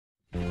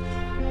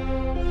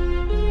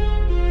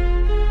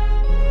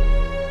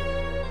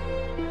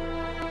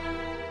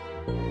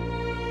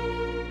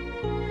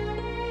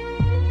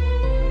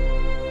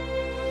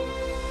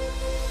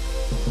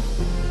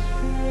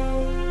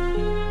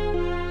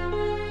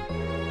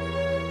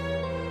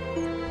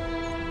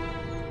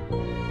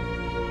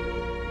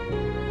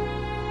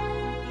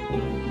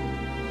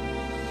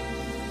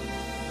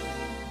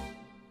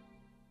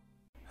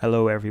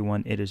Hello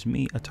everyone, it is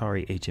me,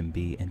 ATARi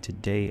HMB, and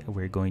today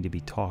we're going to be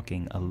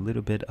talking a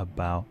little bit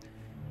about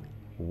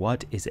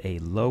what is a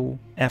low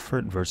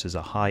effort versus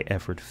a high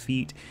effort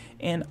feat.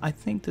 And I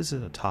think this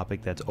is a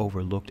topic that's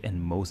overlooked in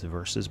most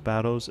versus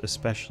battles,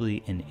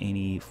 especially in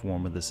any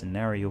form of the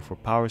scenario for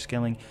power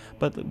scaling.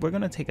 But we're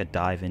going to take a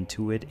dive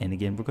into it, and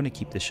again, we're going to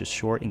keep this a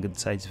short and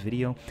concise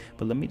video,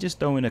 but let me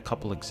just throw in a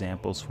couple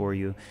examples for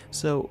you.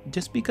 So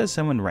just because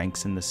someone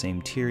ranks in the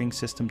same tiering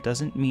system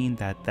doesn't mean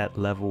that that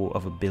level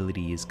of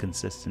ability is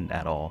consistent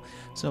at all.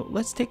 So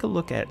let's take a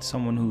look at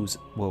someone who's,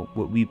 well,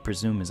 what we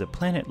presume is a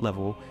planet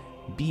level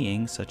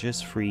being, such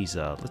as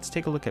Frieza. Let's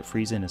take a look at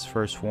Frieza in his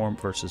first form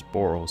versus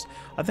Boros.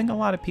 I think a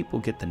lot of people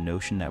get the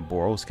notion that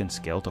Boros can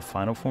scale to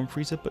final form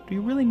Frieza, but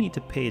you really need to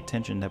pay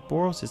attention that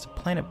Boros is a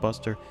planet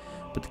buster,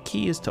 but the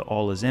key is to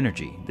all his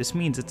energy. This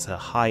means it's a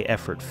high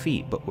effort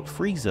feat, but with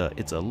Frieza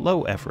it's a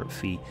low effort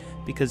feat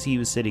because he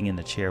was sitting in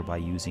the chair by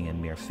using a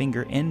mere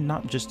finger and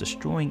not just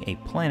destroying a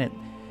planet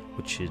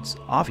which is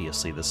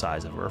obviously the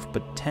size of Earth,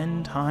 but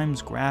 10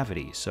 times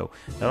gravity. So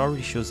that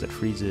already shows that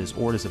Frieza is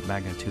orders of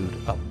magnitude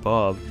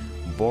above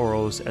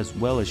Boros, as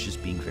well as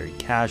just being very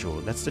casual.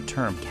 That's the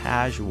term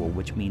casual,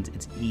 which means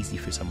it's easy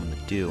for someone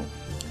to do.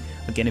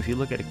 Again, if you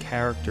look at a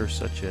character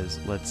such as,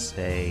 let's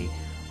say,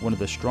 one of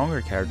the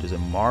stronger characters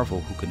in Marvel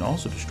who can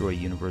also destroy a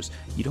universe,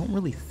 you don't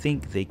really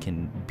think they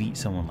can beat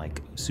someone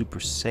like Super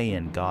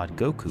Saiyan God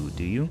Goku,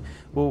 do you?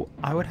 Well,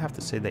 I would have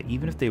to say that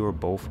even if they were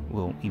both,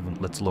 well, even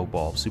let's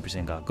lowball Super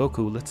Saiyan God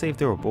Goku, let's say if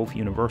they were both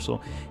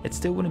universal, it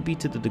still wouldn't be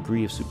to the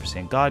degree of Super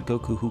Saiyan God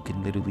Goku, who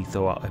can literally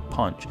throw out a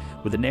punch.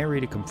 Where the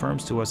narrator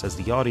confirms to us as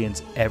the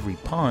audience, every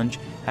punch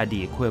had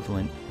the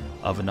equivalent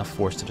of enough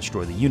force to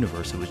destroy the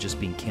universe. It was just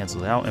being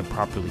cancelled out and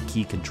properly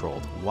key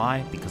controlled.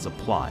 Why? Because of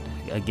plot.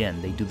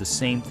 Again, they do the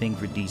same thing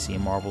for DC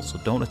and Marvel, so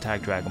don't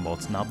attack Dragon Ball.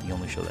 It's not the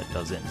only show that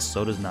does it, and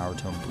so does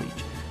Naruto and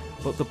Bleach.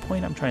 But the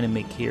point I'm trying to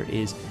make here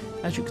is,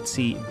 as you can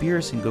see,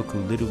 Beerus and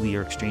Goku literally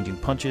are exchanging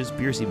punches.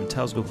 Beerus even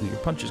tells Goku, your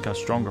punches got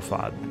stronger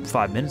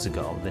five minutes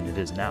ago than it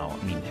is now.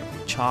 I mean,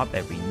 every chop,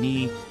 every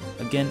knee,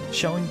 again,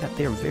 showing that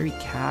they're very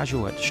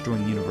casual at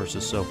destroying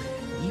universes. So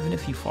even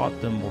if you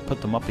fought them or put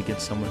them up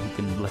against someone who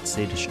can, let's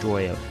say,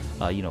 destroy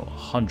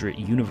 100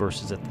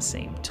 universes at the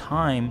same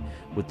time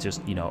with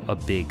just, a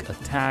big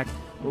attack,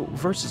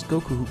 versus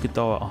Goku, who could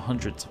throw out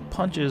hundreds of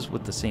punches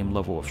with the same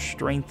level of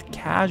strength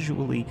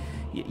casually,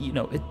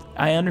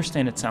 I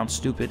understand it sounds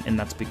stupid, and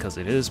that's because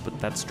it is, but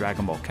that's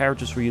Dragon Ball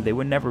characters for you. They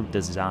were never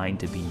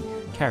designed to be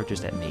characters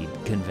that made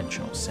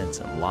conventional sense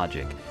and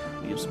logic.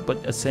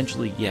 But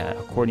essentially, yeah,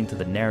 according to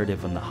the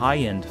narrative and the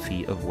high-end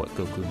feat of what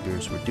Goku and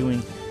Beerus were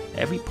doing,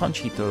 every punch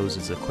he throws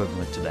is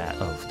equivalent to that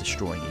of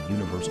destroying a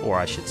universe, or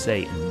I should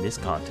say, in this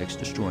context,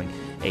 destroying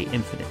a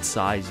infinite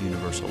size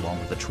universe along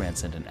with a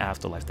transcendent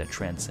afterlife that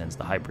transcends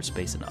the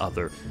hyperspace and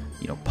other,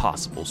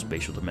 possible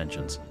spatial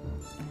dimensions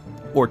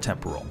or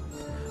temporal.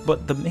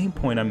 But the main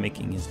point I'm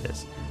making is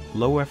this: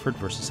 low effort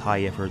versus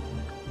high effort.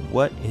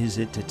 What is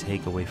it to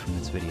take away from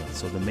this video?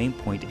 So the main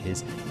point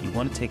is, you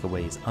want to take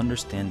away is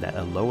understand that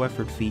a low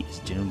effort feat is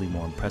generally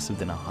more impressive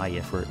than a high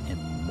effort in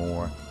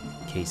more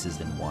cases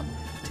than one.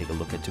 Take a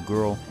look at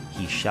Toguro.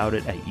 He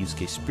shouted at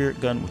Yusuke's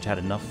spirit gun, which had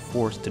enough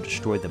force to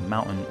destroy the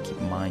mountain. Keep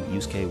in mind,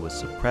 Yusuke was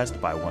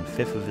suppressed by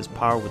 1/5 of his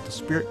power with the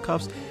spirit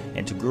cuffs,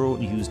 and Toguro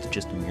used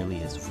just merely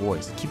his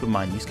voice. Keep in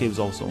mind, Yusuke was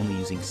also only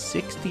using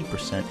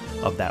 60%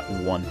 of that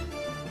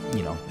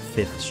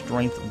 1/5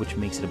 strength, which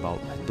makes it about,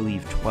 I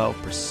believe,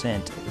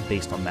 12%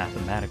 based on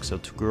mathematics. So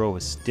Toguro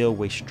is still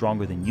way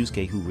stronger than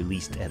Yusuke, who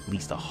released at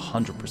least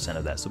 100%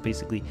 of that. So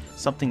basically,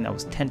 something that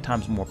was 10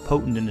 times more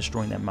potent in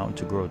destroying that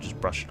mountain, Toguro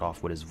just brushed it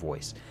off with his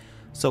voice.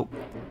 So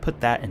put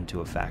that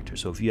into a factor.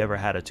 So if you ever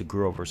had a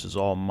Toguro versus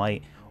All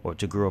Might or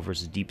Toguro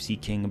versus Deep Sea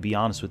King, to be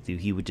honest with you,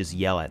 he would just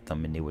yell at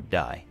them and they would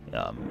die,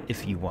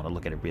 if you want to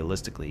look at it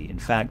realistically. In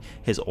fact,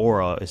 his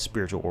aura, his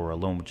spiritual aura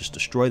alone, would just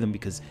destroy them,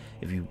 because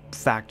if you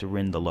factor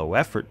in the low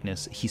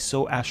effortness, he's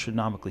so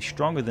astronomically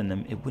stronger than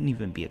them, it wouldn't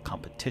even be a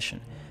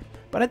competition.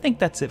 But I think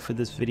that's it for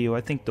this video.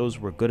 I think those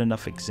were good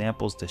enough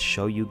examples to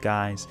show you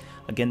guys.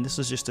 Again, this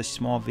is just a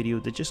small video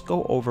to just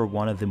go over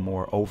one of the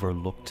more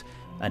overlooked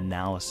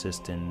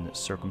analysis and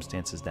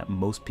circumstances that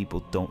most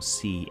people don't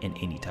see in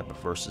any type of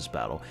versus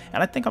battle.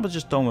 And I think I'm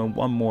just throwing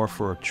one more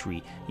for a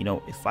treat.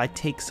 If I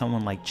take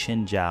someone like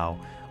Chin Zhao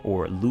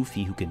or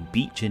Luffy, who can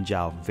beat Chin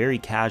Zhao very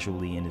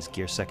casually in his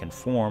Gear 2nd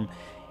form,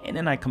 and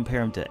then I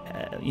compare him to,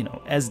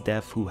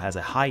 Esdef, who has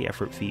a high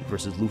effort feat,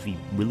 versus Luffy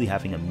really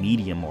having a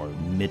medium or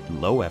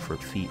mid-low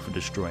effort feat for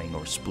destroying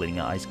or splitting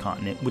an ice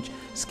continent, which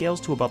scales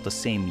to about the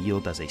same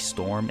yield as a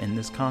storm in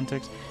this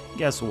context.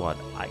 Guess what?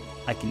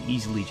 I can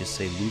easily just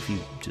say Luffy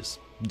just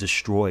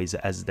destroys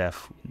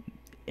Esdef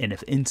in an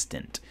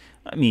instant.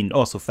 I mean,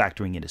 also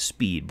factoring in his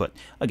speed, but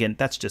again,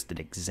 that's just an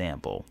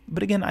example.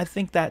 But again, I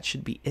think that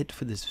should be it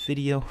for this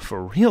video,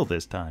 for real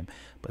this time.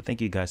 But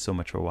thank you guys so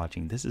much for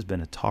watching. This has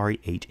been ATARi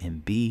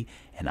HMB,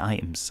 and I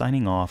am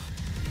signing off.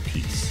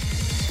 Peace.